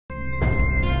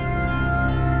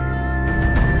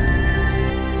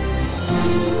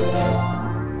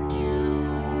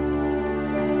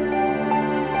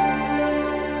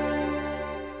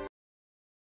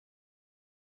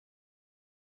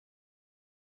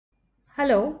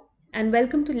Hello and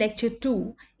welcome to lecture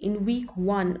 2 in week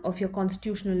 1 of your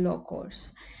constitutional law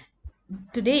course.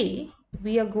 Today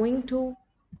we are going to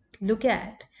look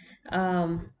at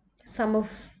some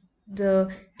of the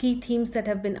key themes that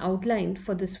have been outlined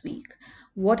for this week.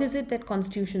 What is it that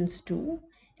constitutions do,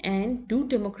 and do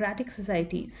democratic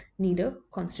societies need a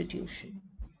constitution?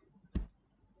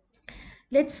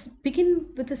 Let's begin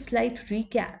with a slight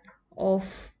recap of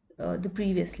the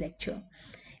previous lecture.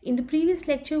 In the previous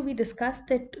lecture, we discussed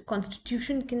that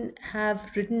constitution can have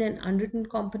written and unwritten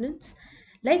components.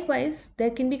 Likewise,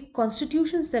 there can be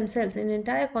constitutions themselves, an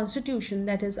entire constitution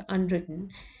that is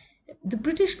unwritten. The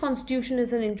British Constitution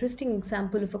is an interesting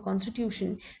example of a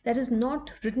constitution that is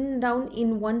not written down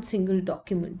in one single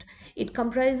document. It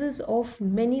comprises of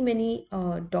many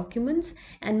documents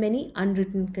and many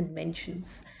unwritten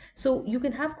conventions. So you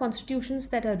can have constitutions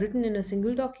that are written in a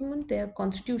single document. There are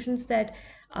constitutions that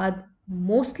are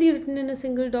mostly written in a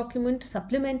single document,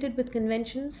 supplemented with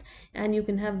conventions, and you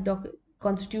can have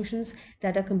constitutions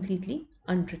that are completely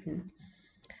unwritten.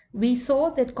 We saw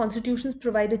that constitutions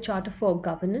provide a charter for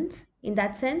governance. In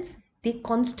that sense, they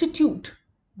constitute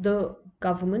the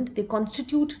government, they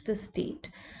constitute the state,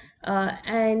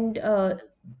 and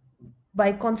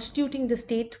by constituting the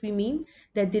state, we mean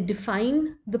that they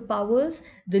define the powers,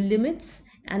 the limits,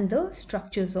 and the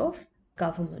structures of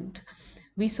government.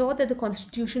 We saw that the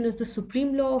constitution is the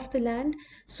supreme law of the land.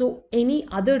 So any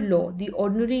other law, the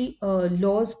ordinary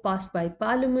laws passed by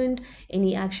parliament,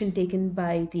 any action taken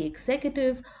by the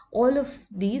executive, all of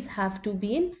these have to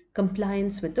be in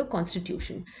compliance with the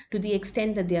constitution. To the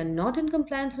extent that they are not in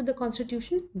compliance with the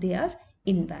constitution, they are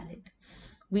invalid.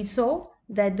 We saw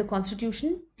that the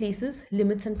constitution places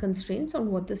limits and constraints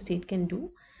on what the state can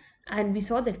do, and we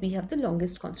saw that we have the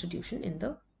longest constitution in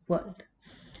the world.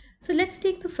 So let's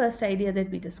take the first idea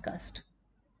that we discussed,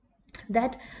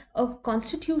 that a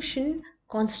constitution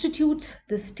constitutes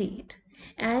the state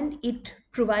and it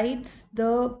provides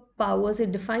the powers,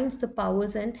 it defines the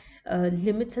powers and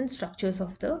limits and structures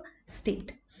of the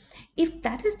state. If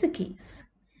that is the case,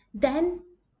 then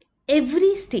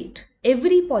every state,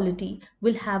 every polity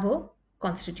will have a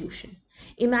constitution.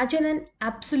 Imagine an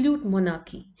absolute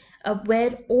monarchy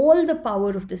where all the power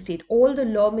of the state, all the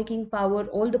lawmaking power,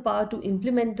 all the power to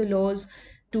implement the laws,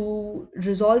 to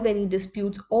resolve any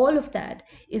disputes, all of that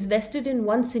is vested in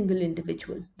one single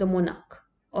individual, the monarch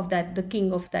of that, the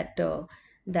king of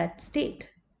that state.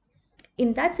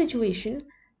 In that situation,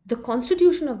 the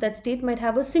constitution of that state might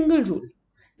have a single rule,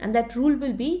 and that rule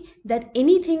will be that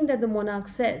anything that the monarch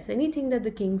says, anything that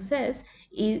the king says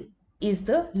is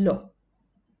the law.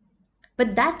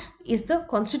 But that is the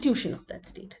constitution of that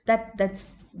state.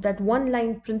 That one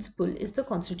line principle is the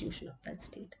constitution of that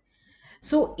state.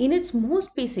 So in its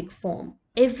most basic form,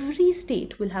 every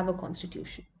state will have a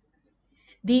constitution.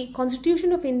 The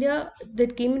Constitution of India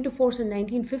that came into force in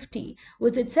 1950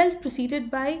 was itself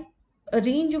preceded by a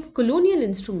range of colonial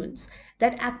instruments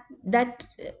that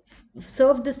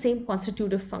served the same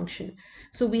constitutive function.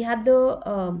 So we had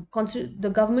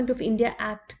the Government of India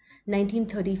Act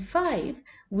 1935,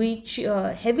 which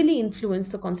heavily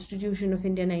influenced the Constitution of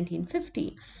India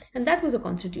 1950, and that was a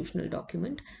constitutional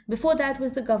document. Before that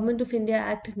was the Government of India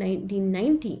Act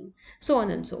 1919, so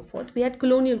on and so forth. We had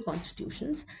colonial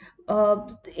constitutions.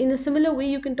 In a similar way,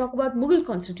 you can talk about Mughal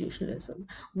constitutionalism.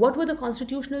 What were the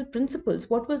constitutional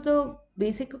principles? What was the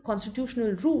basic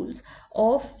constitutional rules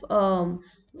of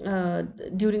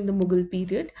during the Mughal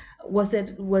period? Was there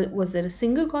a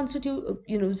single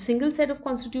set of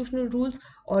constitutional rules,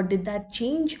 or did that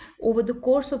change over the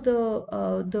course of the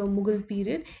Mughal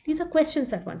period? These are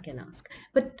questions that one can ask.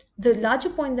 But the larger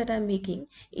point that I'm making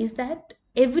is that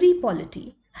every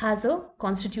polity has a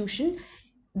constitution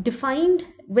defined.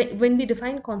 When we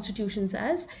define constitutions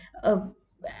as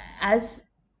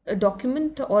a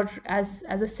document or as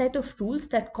a set of rules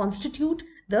that constitute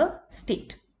the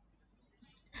state.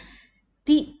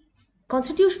 The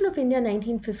Constitution of India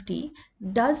 1950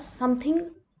 does something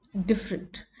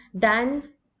different than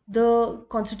the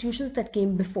constitutions that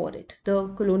came before it, the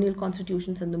colonial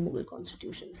constitutions and the Mughal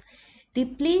constitutions.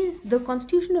 The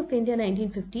Constitution of India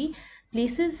 1950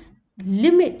 places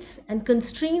limits and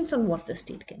constraints on what the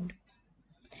state can do.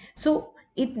 So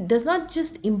it does not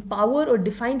just empower or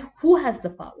define who has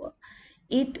the power,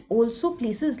 it also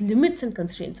places limits and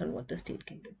constraints on what the state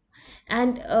can do.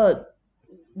 And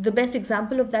the best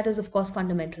example of that is, of course,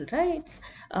 fundamental rights,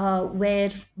 where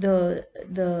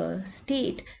the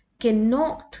state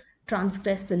cannot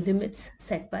transgress the limits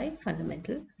set by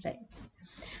fundamental rights.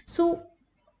 So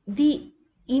the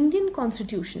Indian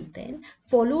Constitution then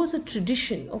follows a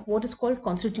tradition of what is called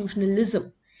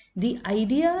constitutionalism. The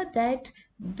idea that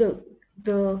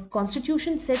the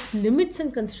constitution sets limits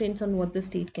and constraints on what the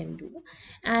state can do,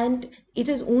 and it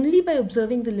is only by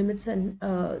observing the limits and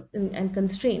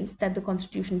constraints that the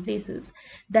constitution places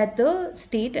that the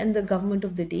state and the government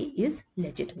of the day is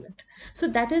legitimate. So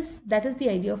that is the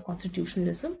idea of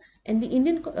constitutionalism, and the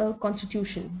Indian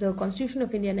constitution, the Constitution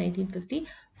of India 1950,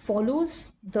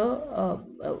 follows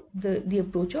the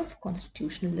approach of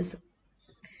constitutionalism.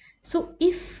 So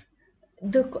if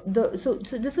so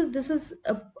this is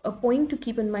a point to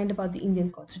keep in mind about the Indian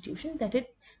Constitution, that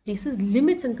it places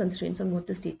limits and constraints on what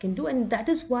the state can do, and that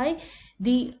is why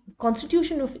the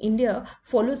Constitution of India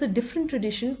follows a different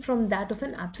tradition from that of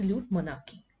an absolute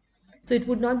monarchy. So it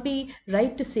would not be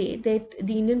right to say that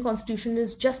the Indian Constitution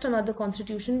is just another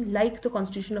constitution like the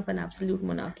constitution of an absolute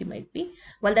monarchy might be.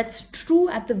 While that's true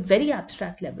at the very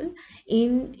abstract level,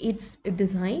 in its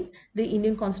design, the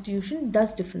Indian Constitution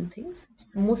does different things.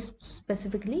 Most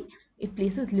specifically, it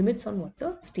places limits on what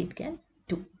the state can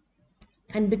do.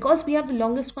 And because we have the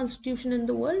longest constitution in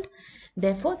the world,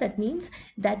 therefore that means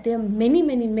that there are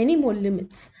many more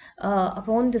limits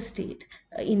upon the state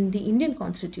in the Indian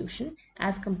Constitution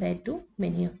as compared to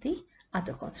many of the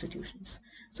other constitutions.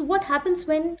 So what happens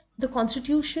when the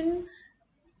Constitution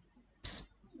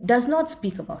does not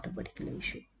speak about a particular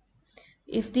issue?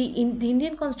 If the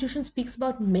Indian Constitution speaks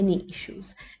about many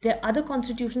issues, there are other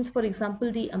constitutions, for example,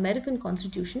 the American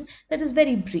Constitution, that is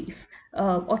very brief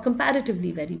or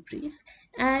comparatively very brief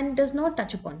and does not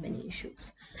touch upon many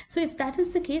issues. So if that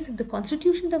is the case, if the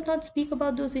Constitution does not speak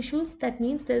about those issues, that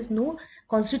means there is no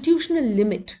constitutional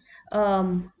limit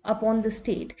upon the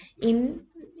state in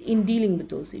dealing with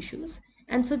those issues.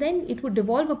 And so then it would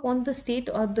devolve upon the state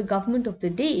or the government of the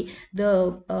day,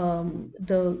 the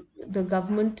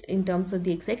government in terms of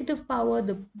the executive power,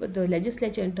 the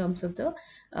legislature in terms of the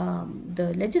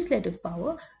legislative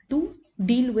power, to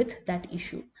deal with that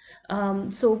issue.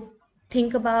 So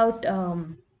think about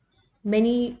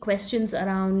many questions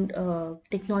around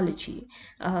technology,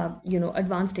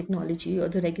 advanced technology or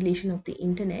the regulation of the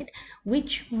internet,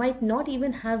 which might not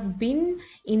even have been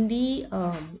in the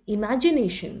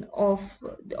imagination of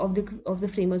the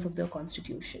framers of the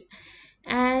Constitution.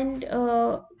 And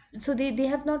so they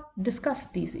have not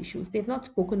discussed these issues, they have not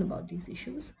spoken about these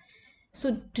issues.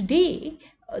 So today,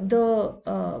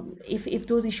 if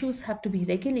those issues have to be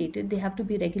regulated, they have to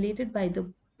be regulated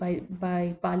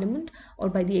by Parliament or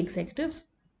by the executive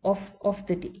of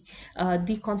the day.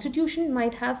 The Constitution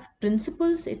might have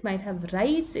principles, it might have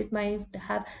rights, it might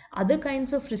have other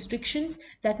kinds of restrictions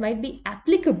that might be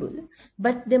applicable,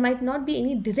 but there might not be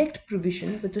any direct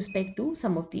provision with respect to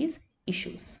some of these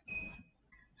issues.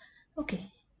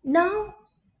 Okay, now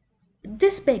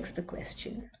this begs the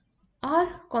question,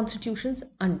 are constitutions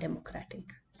undemocratic?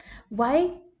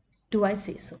 Why do I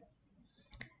say so?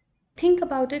 Think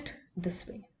about it this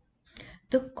way.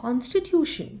 The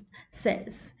Constitution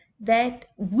says that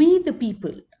we the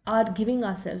people are giving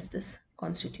ourselves this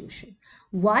Constitution.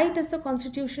 Why does the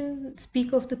Constitution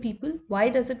speak of the people? Why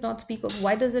does it not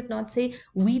say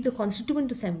we the Constituent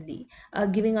Assembly are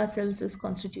giving ourselves this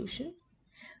Constitution?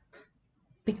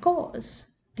 Because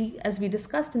as we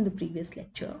discussed in the previous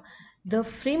lecture, the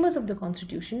framers of the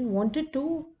Constitution wanted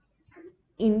to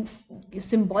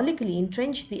symbolically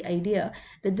entrench the idea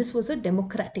that this was a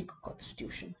democratic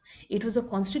constitution. It was a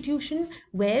constitution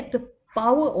where the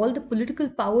power, all the political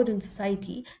power in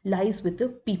society, lies with the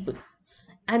people.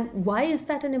 And why is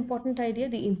that an important idea?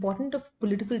 The importance of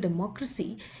political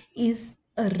democracy is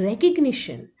a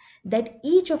recognition that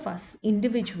each of us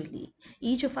individually,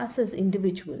 each of us as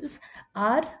individuals,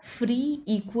 are free,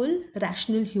 equal,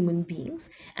 rational human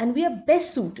beings, and we are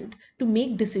best suited to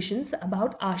make decisions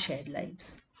about our shared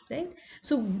lives. Right?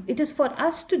 So it is for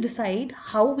us to decide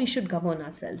how we should govern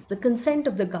ourselves. The consent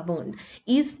of the governed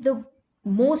is the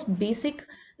most basic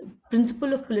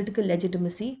principle of political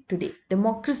legitimacy today.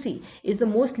 Democracy is the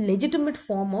most legitimate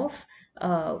form of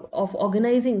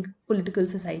organizing political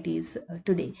societies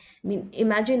today. I mean,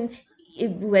 imagine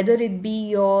whether it be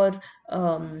your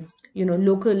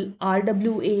local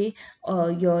RWA,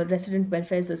 your Resident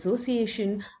Welfare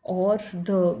Association, or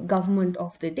the government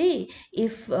of the day,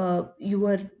 if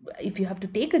you have to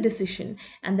take a decision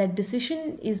and that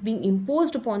decision is being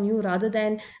imposed upon you rather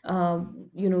than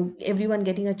everyone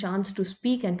getting a chance to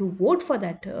speak and to vote for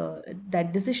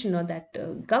that decision or that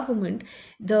government,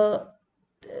 the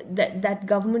that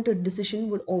government or decision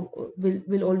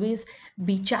will always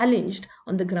be challenged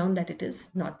on the ground that it is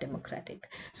not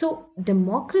democratic. So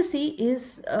democracy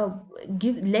is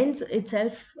lends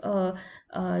itself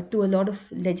to a lot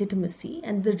of legitimacy,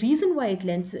 and the reason why it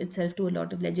lends itself to a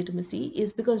lot of legitimacy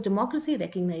is because democracy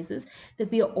recognizes that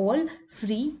we are all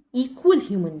free, equal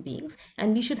human beings,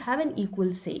 and we should have an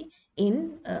equal say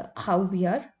in how we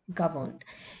are governed.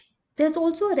 There's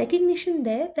also a recognition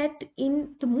there that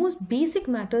in the most basic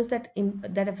matters that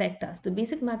affect us, the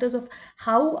basic matters of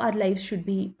how our lives should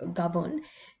be governed,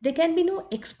 there can be no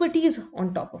expertise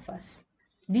on top of us.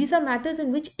 These are matters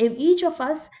in which each of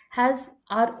us has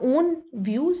our own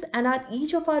views, and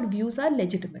each of our views are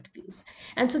legitimate views.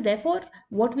 And so therefore,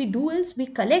 what we do is we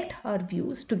collect our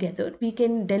views together. We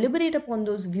can deliberate upon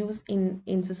those views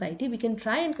in society. We can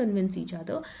try and convince each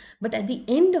other. But at the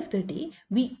end of the day,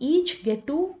 we each get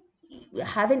to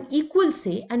have an equal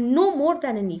say, and no more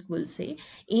than an equal say,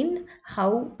 in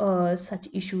how such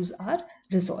issues are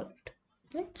resolved.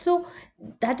 Right? So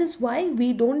that is why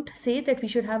we don't say that we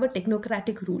should have a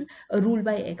technocratic rule, a rule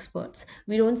by experts.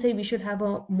 We don't say we should have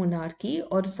a monarchy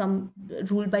or some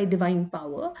rule by divine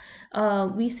power.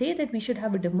 We say that we should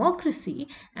have a democracy,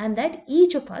 and that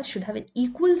each of us should have an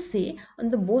equal say on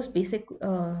the most basic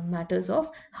matters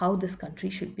of how this country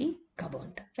should be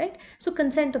governed. Right? So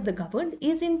consent of the governed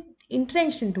is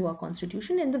entrenched into our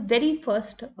constitution in the very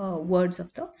first words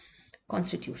of the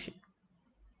constitution.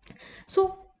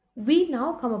 So we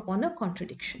now come upon a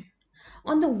contradiction.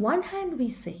 On the one hand, we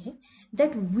say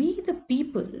that we, the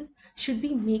people, should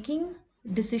be making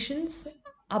decisions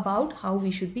about how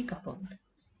we should be governed.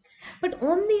 But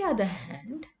on the other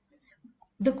hand,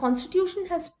 the constitution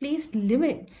has placed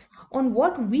limits on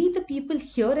what we, the people,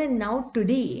 here and now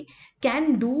today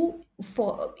can do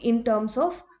in terms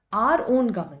of our own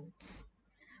governance.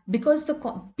 Because the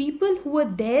people who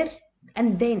were there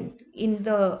and then in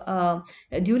the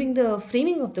during the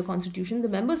framing of the constitution, the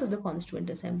members of the Constituent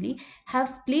Assembly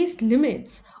have placed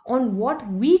limits on what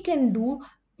we can do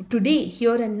today,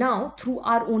 here and now, through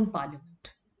our own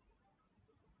parliament.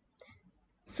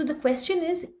 So the question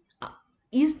is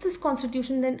this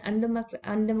constitution then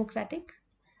undemocratic?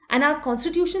 And our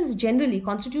constitutions generally,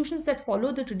 constitutions that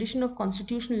follow the tradition of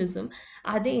constitutionalism,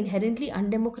 are they inherently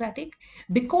undemocratic?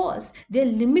 Because they're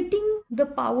limiting the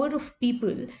power of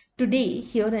people today,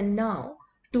 here and now,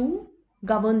 to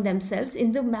govern themselves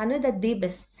in the manner that they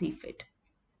best see fit.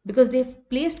 Because they've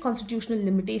placed constitutional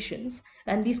limitations,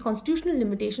 and these constitutional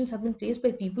limitations have been placed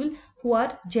by people who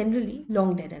are generally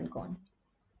long dead and gone.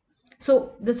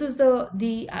 So this is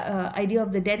the idea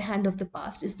of the dead hand of the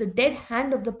past. Is the dead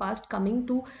hand of the past coming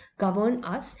to govern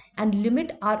us and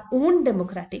limit our own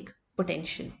democratic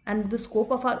potential and the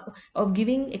scope of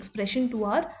giving expression to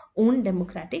our own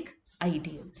democratic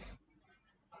ideals.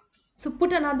 So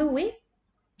put another way,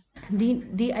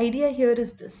 the idea here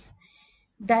is this,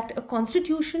 that a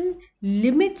constitution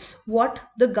limits what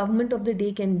the government of the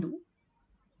day can do.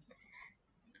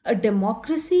 A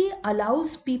democracy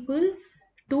allows people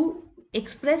to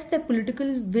express their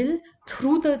political will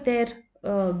through their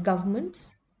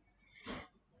governments.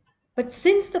 But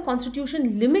since the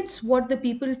constitution limits what the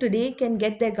people today can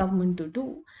get their government to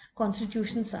do,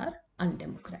 constitutions are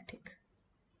undemocratic.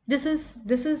 This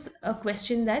is a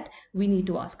question that we need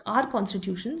to ask. Are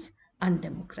constitutions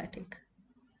undemocratic?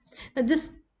 Now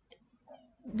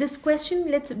this question,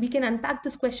 we can unpack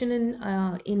this question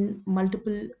in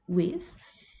multiple ways.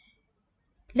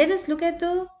 Let us look at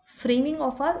the framing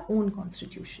of our own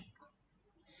constitution.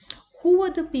 Who were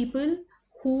the people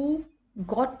who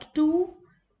got to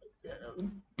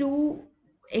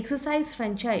exercise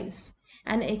franchise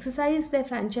and exercise their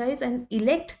franchise and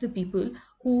elect the people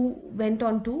who went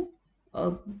on to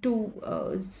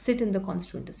sit in the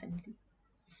Constituent Assembly?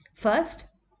 First,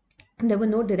 there were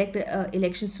no direct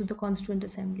elections to the Constituent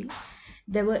Assembly.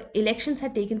 There were elections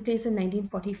had taken place in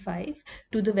 1945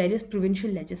 to the various provincial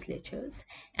legislatures,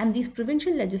 and these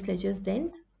provincial legislatures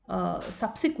then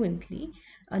subsequently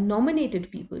nominated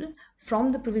people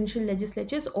from the provincial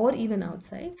legislatures or even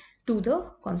outside to the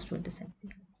Constituent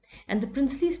Assembly. And the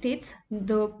princely states,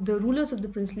 the rulers of the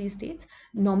princely states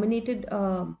nominated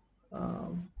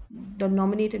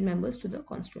members to the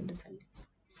Constituent Assemblies.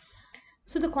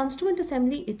 So the Constituent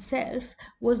Assembly itself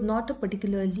was not a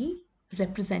particularly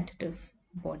representative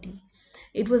body.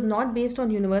 It was not based on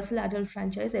universal adult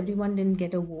franchise. Everyone didn't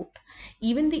get a vote.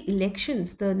 Even the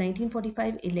elections, the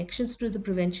 1945 elections to the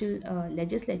provincial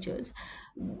legislatures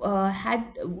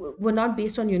were not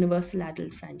based on universal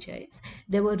adult franchise.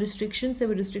 There were restrictions. There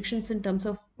were restrictions in terms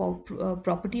of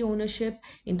property ownership,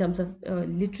 in terms of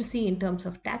literacy, in terms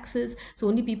of taxes. So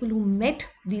only people who met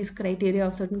these criteria,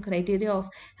 of certain criteria of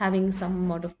having some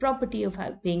amount of property, of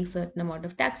paying certain amount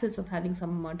of taxes, of having some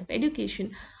amount of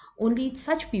education, only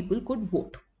such people could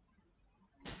vote.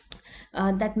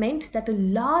 That meant that a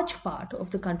large part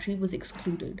of the country was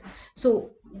excluded.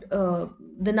 So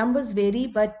the numbers vary,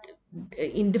 but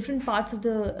in different parts of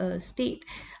the state,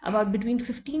 about between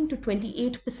 15 to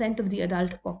 28% of the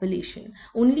adult population,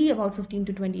 only about 15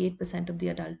 to 28% of the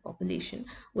adult population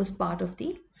was part of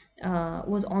the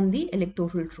was on the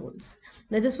electoral rolls.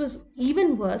 Now this was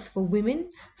even worse for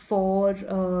women, for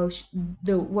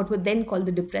what were then called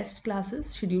the depressed classes,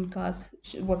 scheduled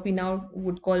castes, what we now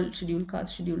would call scheduled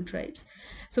castes, scheduled tribes.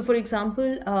 So for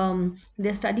example,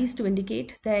 there are studies to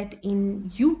indicate that in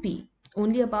UP,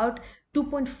 only about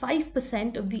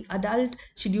 2.5% of the adult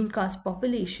scheduled caste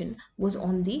population was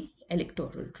on the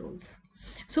electoral rolls.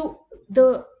 So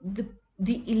the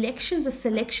elections, the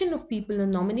selection of people, the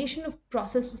nomination of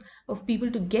process of people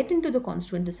to get into the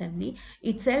Constituent Assembly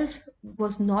itself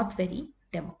was not very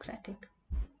democratic.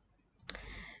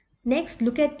 Next,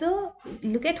 look at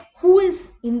who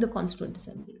is in the Constituent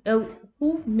Assembly,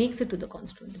 who makes it to the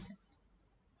Constituent Assembly.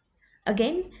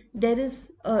 Again, there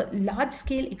is a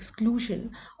large-scale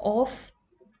exclusion of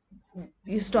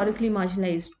historically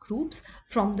marginalized groups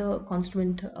from the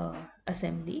Constituent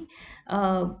Assembly.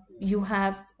 You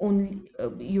have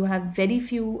very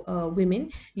few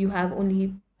women. You have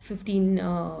only 15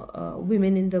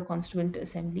 women in the Constituent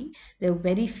Assembly. There are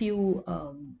very few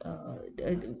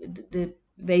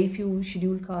very few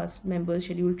scheduled caste members,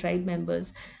 scheduled tribe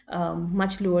members,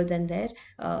 much lower than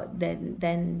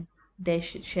their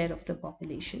share of the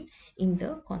population in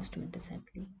the Constituent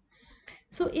Assembly.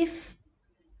 So if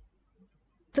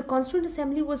the Constituent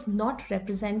Assembly was not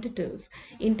representative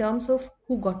in terms of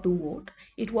who got to vote,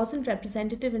 it wasn't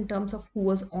representative in terms of who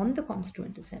was on the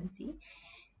Constituent Assembly,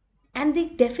 and they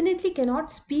definitely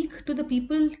cannot speak to the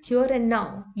people here and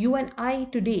now, you and I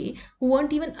today, who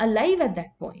weren't even alive at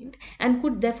that point and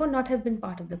could therefore not have been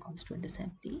part of the Constituent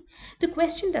Assembly. The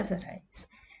question does arise,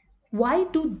 why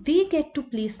do they get to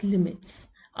place limits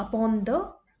upon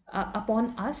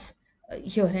us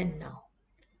here and now?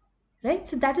 Right?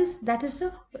 So that is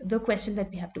the question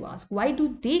that we have to ask. Why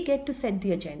do they get to set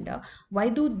the agenda? Why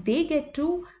do they get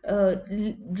to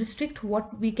restrict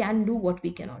what we can do, what we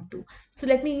cannot do? So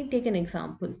let me take an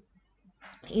example.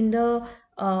 In the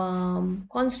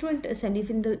Constituent Assembly,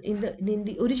 in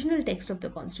the original text of the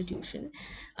Constitution,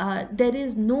 there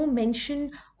is no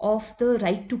mention of the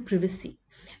right to privacy.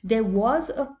 There was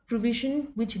a provision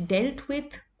which dealt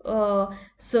with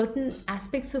certain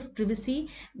aspects of privacy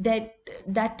that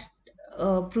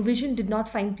provision did not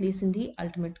find place in the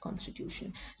ultimate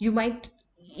Constitution. You might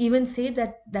even say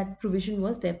that that provision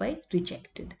was thereby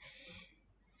rejected.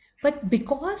 But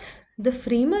because the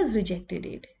framers rejected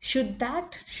it, should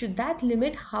that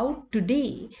limit how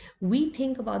today we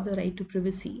think about the right to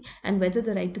privacy, and whether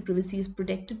the right to privacy is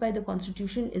protected by the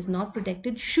Constitution, is not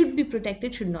protected, should be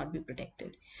protected, should not be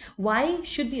protected? Why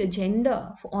should the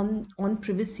agenda on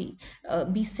privacy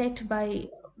be set by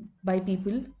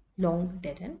people long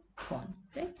dead and gone?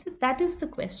 Right? So that is the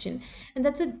question, and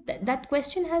that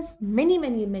question has many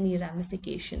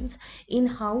ramifications in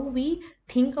how we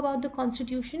think about the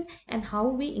Constitution and how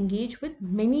we engage with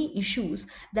many issues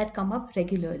that come up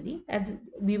regularly, as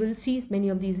we will see many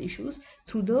of these issues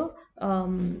through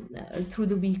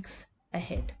the weeks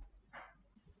ahead.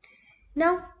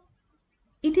 Now,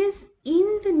 it is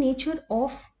in the nature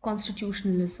of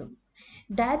constitutionalism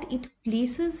that it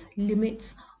places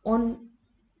limits on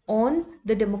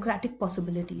the democratic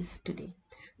possibilities today.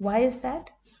 Why is that?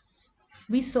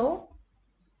 We saw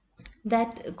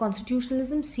that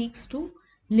constitutionalism seeks to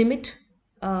limit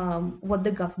what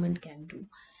the government can do.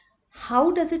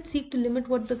 How does it seek to limit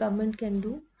what the government can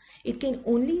do? It can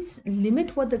only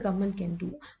limit what the government can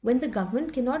do when the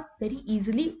government cannot very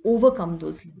easily overcome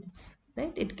those limits.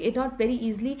 Right? It cannot very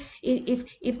easily,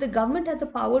 if the government had the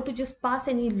power to just pass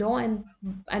any law and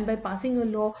by passing a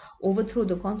law overthrow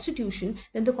the Constitution,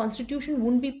 then the Constitution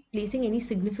wouldn't be placing any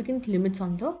significant limits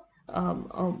on the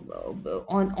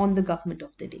on the government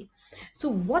of the day. So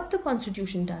what the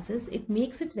Constitution does is it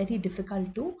makes it very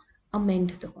difficult to amend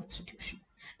the Constitution.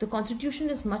 The Constitution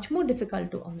is much more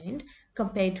difficult to amend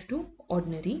compared to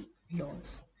ordinary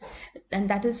laws. And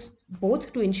that is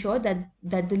both to ensure that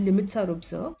the limits are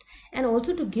observed, and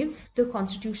also to give the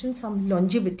Constitution some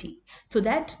longevity, so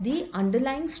that the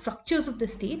underlying structures of the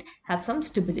state have some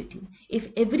stability.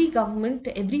 If every government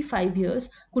every 5 years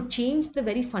could change the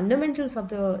very fundamentals of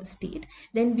the state,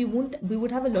 then we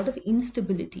would have a lot of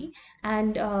instability,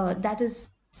 and that is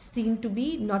seen to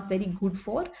be not very good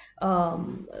for a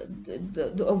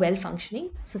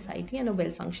well-functioning society and a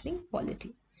well-functioning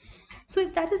polity. So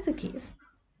if that is the case,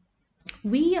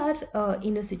 we are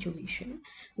in a situation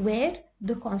where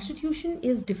the constitution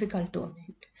is difficult to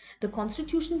amend. The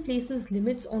constitution places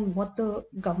limits on what the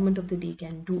government of the day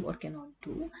can do or cannot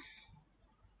do.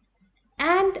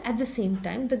 And at the same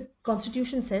time, the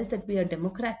constitution says that we are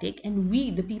democratic and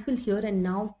we, the people here and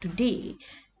now today,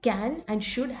 can and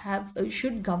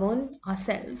should govern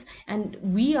ourselves, and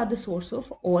we are the source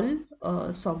of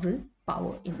all sovereign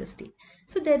power in the state.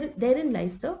 So therein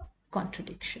lies the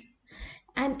contradiction.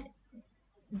 And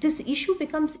this issue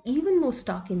becomes even more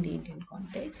stark in the Indian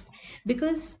context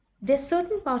because there are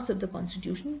certain parts of the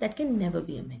constitution that can never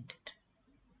be amended.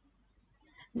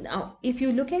 Now, if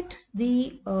you look at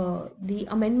the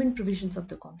amendment provisions of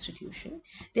the Constitution,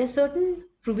 there are certain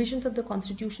provisions of the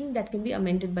Constitution that can be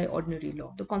amended by ordinary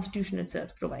law. The Constitution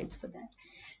itself provides for that.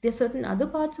 There are certain other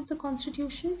parts of the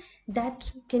Constitution that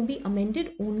can be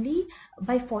amended only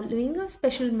by following a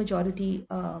special majority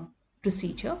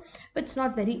procedure, but it's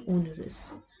not very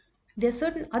onerous. There are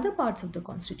certain other parts of the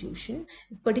Constitution,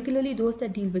 particularly those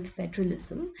that deal with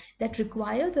federalism, that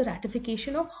require the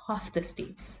ratification of half the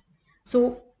states.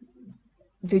 So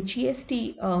the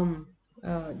GST,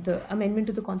 the amendment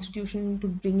to the Constitution to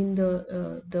bring in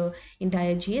the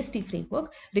entire GST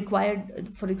framework required,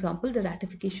 for example, the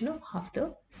ratification of half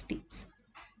the states.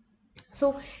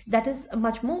 So that is a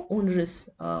much more onerous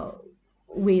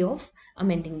way of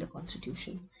amending the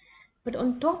Constitution. But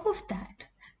on top of that,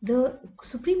 the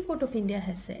Supreme Court of India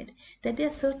has said that there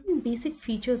are certain basic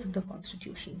features of the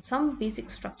Constitution, some basic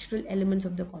structural elements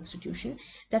of the Constitution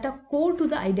that are core to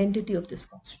the identity of this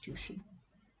Constitution.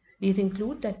 These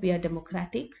include that we are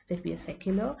democratic, that we are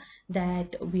secular,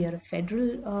 that we are a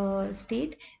federal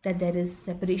state, that there is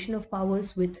separation of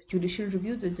powers with judicial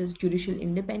review, that there is judicial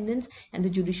independence, and the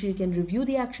judiciary can review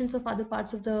the actions of other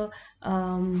parts of the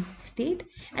state.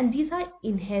 And these are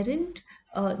inherent,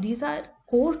 these are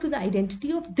core to the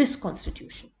identity of this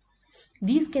Constitution.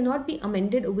 These cannot be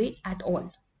amended away at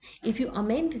all. If you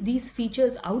amend these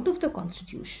features out of the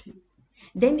Constitution,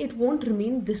 then it won't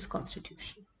remain this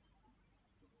Constitution.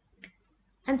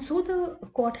 And so the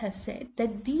court has said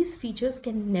that these features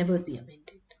can never be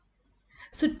amended.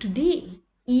 So today,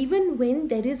 even when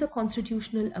there is a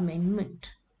constitutional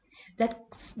amendment,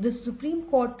 that the Supreme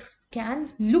Court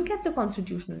can look at the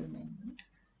constitutional amendment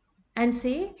and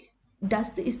say,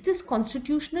 is this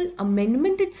constitutional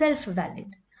amendment itself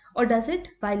valid? Or does it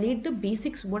violate the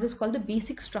basics, what is called the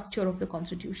basic structure of the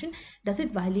Constitution? Does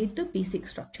it violate the basic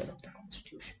structure of the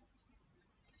Constitution?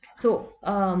 So,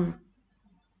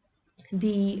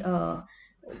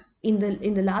 in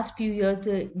the last few years,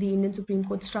 the Indian Supreme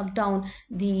Court struck down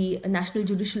the National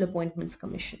Judicial Appointments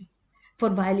Commission for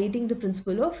violating the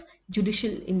principle of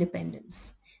judicial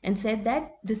independence, and said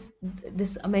that this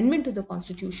amendment to the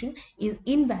Constitution is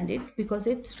invalid because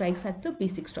it strikes at the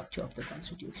basic structure of the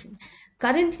Constitution.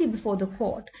 Currently before the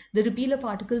court, the repeal of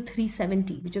Article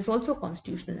 370, which is also a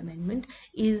constitutional amendment,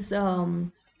 is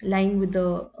lying with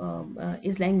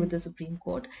the Supreme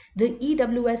Court. The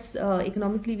EWS,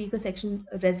 economically weaker sections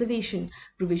reservation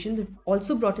provision, that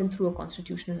also brought in through a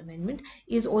constitutional amendment,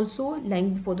 is also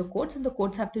lying before the courts, and the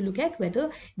courts have to look at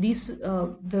whether these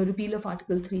the repeal of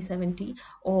Article 370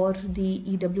 or the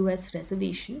EWS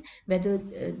reservation, whether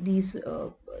these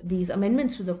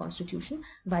amendments to the Constitution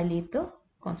violate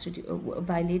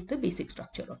the basic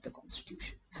structure of the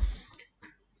Constitution.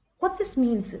 What this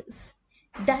means is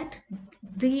that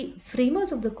the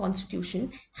framers of the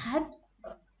Constitution had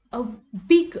a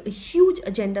huge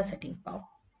agenda setting power.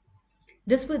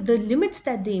 This were the limits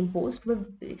that they imposed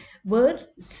were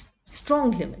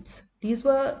strong limits. These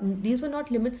were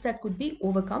not limits that could be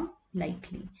overcome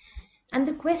lightly. And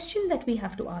the question that we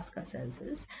have to ask ourselves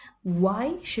is,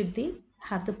 why should they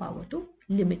have the power to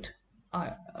limit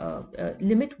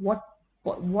what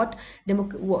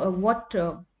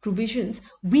provisions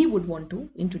we would want to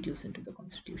introduce into the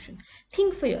Constitution?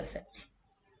 Think for yourself.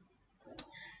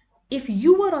 If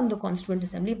you were on the Constituent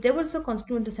Assembly, if there was a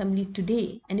Constituent Assembly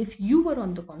today, and if you were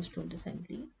on the Constituent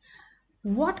Assembly,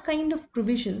 what kind of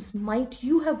provisions might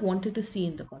you have wanted to see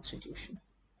in the Constitution?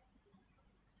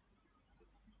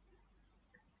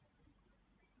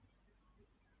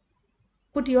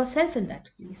 Put yourself in that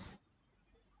place.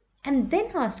 And then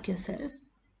ask yourself,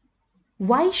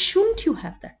 why shouldn't you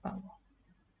have that power?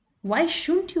 Why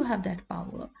shouldn't you have that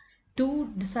power to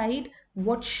decide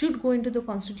what should go into the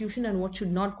Constitution and what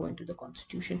should not go into the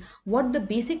Constitution? What the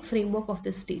basic framework of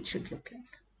the state should look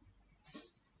like?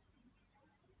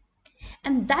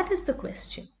 And that is the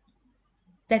question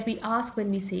that we ask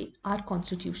when we say, are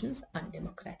constitutions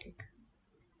undemocratic?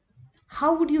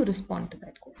 How would you respond to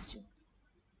that question?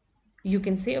 You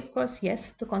can say, of course,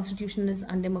 yes, the constitution is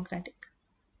undemocratic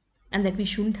and that we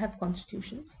shouldn't have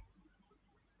constitutions.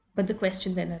 But the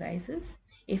question then arises,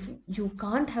 if you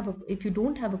don't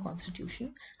have a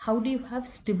constitution, how do you have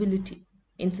stability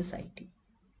in society?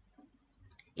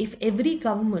 If every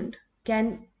government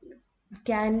can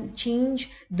change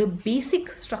the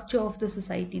basic structure of the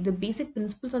society, the basic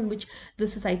principles on which the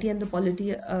society and the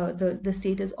polity, the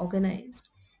state is organized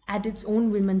at its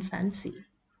own whim and fancy,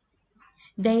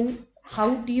 then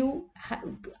how do you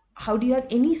have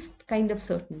any kind of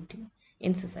certainty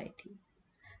in society?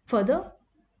 Further,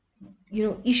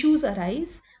 issues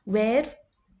arise where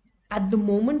at the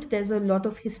moment there's a lot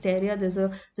of hysteria, there's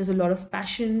a lot of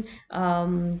passion,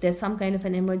 there's some kind of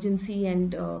an emergency,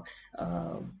 and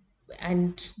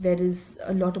there is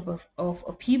a lot of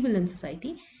upheaval in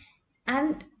society,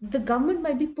 and the government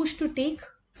might be pushed to take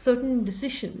certain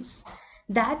decisions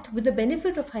that, with the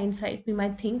benefit of hindsight, we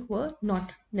might think were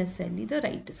not necessarily the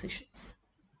right decisions.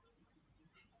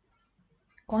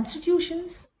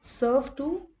 Constitutions serve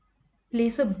to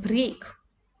place a brake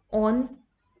on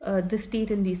the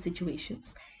state in these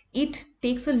situations. It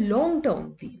takes a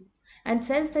long-term view and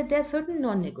says that there are certain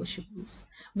non-negotiables.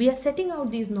 We are setting out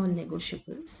these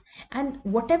non-negotiables, and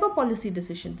whatever policy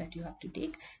decision that you have to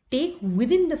take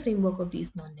within the framework of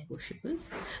these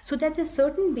non-negotiables, so that the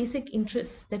certain basic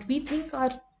interests that we think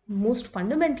are most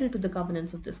fundamental to the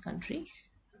governance of this country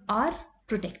are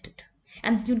protected,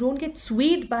 and you don't get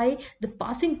swayed by the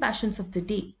passing passions of the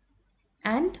day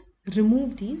and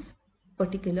remove these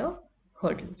particular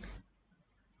hurdles.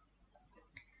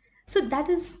 So that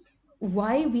is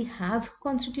why we have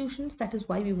constitutions. That is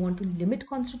why we want to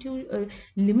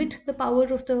limit the power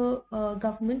of the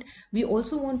government. We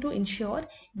also want to ensure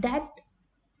that,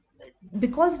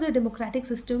 because the democratic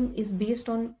system is based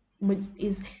on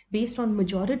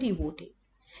majority voting,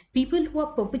 people who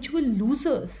are perpetual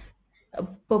losers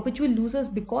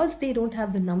because they don't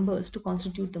have the numbers to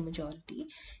constitute the majority,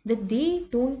 that they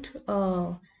don't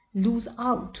lose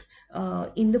out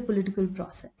in the political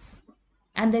process,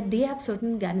 and that they have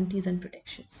certain guarantees and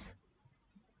protections.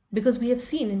 Because we have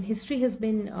seen, and history has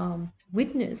been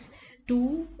witness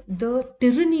to the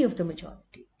tyranny of the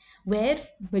majority, where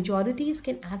majorities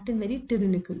can act in very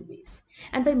tyrannical ways.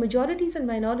 And by majorities and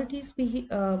minorities, we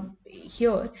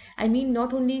here, I mean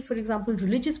not only, for example,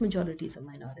 religious majorities or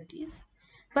minorities,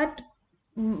 but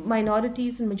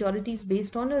minorities and majorities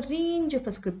based on a range of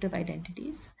ascriptive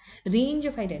identities,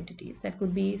 that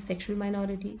could be sexual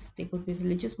minorities, they could be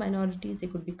religious minorities, they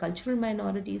could be cultural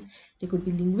minorities, they could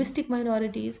be linguistic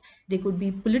minorities, they could be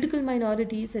political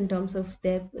minorities in terms of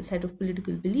their set of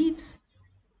political beliefs.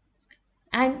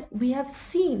 And we have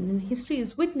seen, and history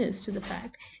is witness to the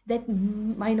fact, that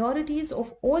minorities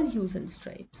of all hues and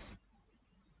stripes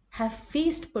have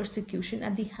faced persecution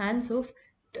at the hands of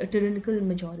tyrannical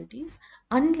majorities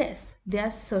unless there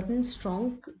are certain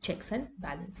strong checks and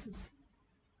balances.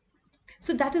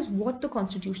 So that is what the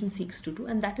Constitution seeks to do,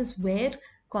 and that is where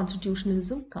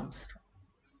constitutionalism comes from.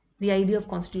 The idea of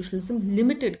constitutionalism,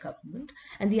 limited government,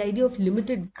 and the idea of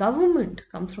limited government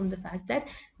comes from the fact that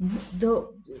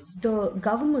the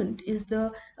government is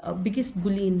the biggest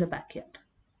bully in the backyard.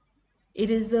 It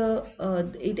is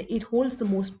it holds the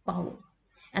most power,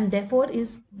 and therefore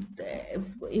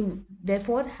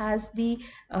has the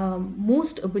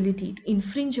most ability to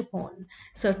infringe upon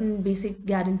certain basic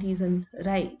guarantees and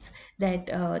rights that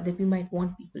we might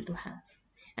want people to have.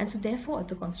 And so therefore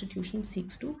the Constitution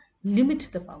seeks to limit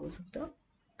the powers of the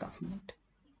government.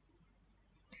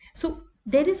 So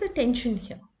there is a tension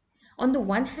here. On the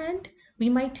one hand, we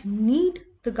might need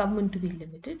the government to be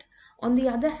limited. On the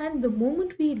other hand, the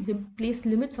moment we place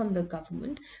limits on the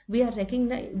government, we are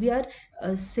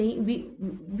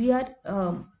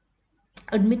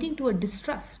admitting to a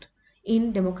distrust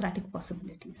in democratic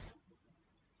possibilities.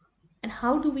 And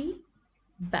how do we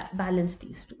balance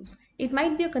these two? It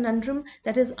might be a conundrum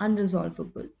that is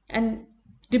unresolvable, and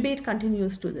debate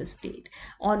continues to this date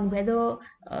on whether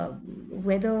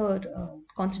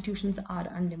constitutions are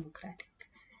undemocratic.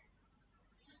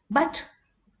 But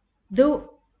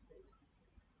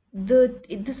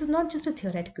this is not just a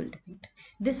theoretical debate.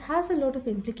 This has a lot of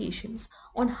implications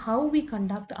on how we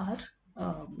conduct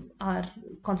our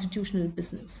constitutional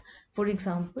business. For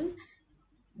example,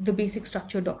 the basic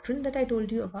structure doctrine that I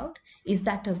told you about, is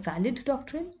that a valid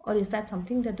doctrine, or is that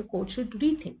something that the court should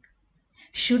rethink?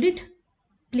 Should it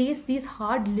place these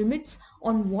hard limits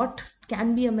on what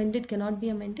can be amended, cannot be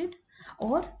amended,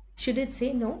 or should it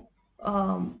say no,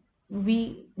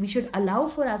 we should allow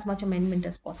for as much amendment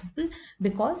as possible,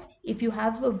 because if you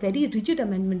have a very rigid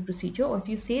amendment procedure, or if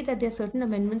you say that there are certain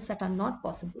amendments that are not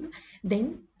possible,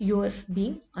 then you are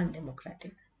being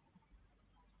undemocratic.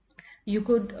 You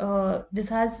could this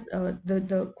has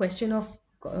the question of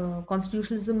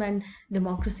constitutionalism and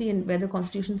democracy, and whether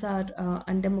constitutions are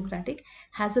undemocratic,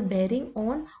 has a bearing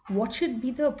on what should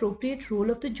be the appropriate role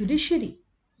of the judiciary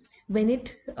when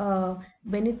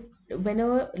when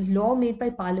a law made by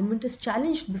parliament is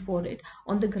challenged before it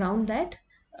on the ground that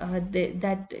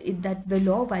that the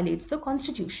law violates the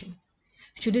constitution.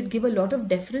 Should it give a lot of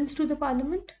deference to the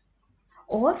parliament,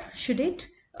 or should it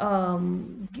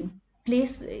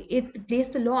place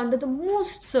the law under the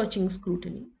most searching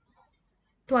scrutiny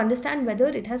to understand whether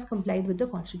it has complied with the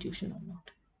constitution or not?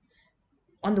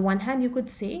 On the one hand, you could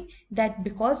say that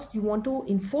because you want to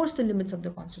enforce the limits of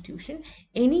the constitution,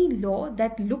 any law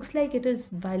that looks like it is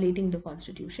violating the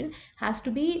constitution has to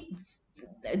be,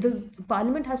 the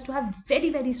parliament has to have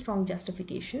very, very strong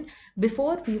justification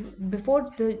before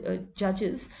the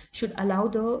judges should allow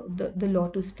the law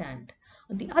to stand.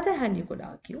 On the other hand, you could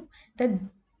argue that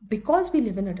because we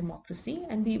live in a democracy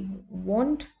and we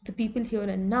want the people here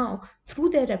and now, through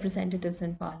their representatives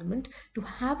in parliament, to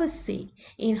have a say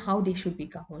in how they should be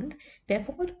governed,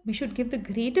 therefore we should give the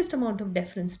greatest amount of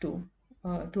deference to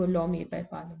a law made by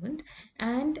parliament.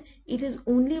 And it is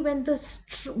only when the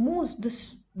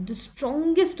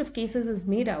strongest of cases is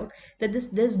made out that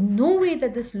there's no way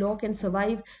that this law can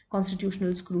survive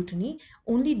constitutional scrutiny,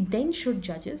 only then should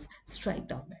judges strike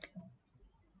down that law.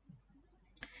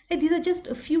 These are just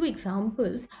a few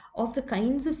examples of the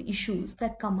kinds of issues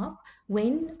that come up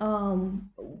when,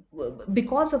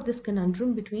 because of this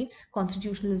conundrum between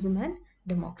constitutionalism and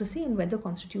democracy, and whether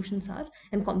constitutions are,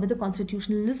 and whether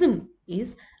constitutionalism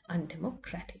is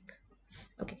undemocratic.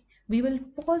 Okay, we will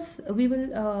pause, we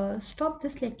will stop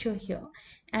this lecture here,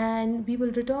 and we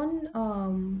will return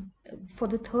for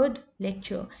the third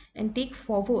lecture and take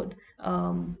forward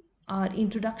our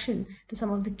introduction to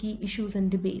some of the key issues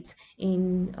and debates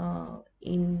in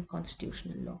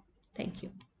constitutional law. Thank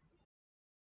you.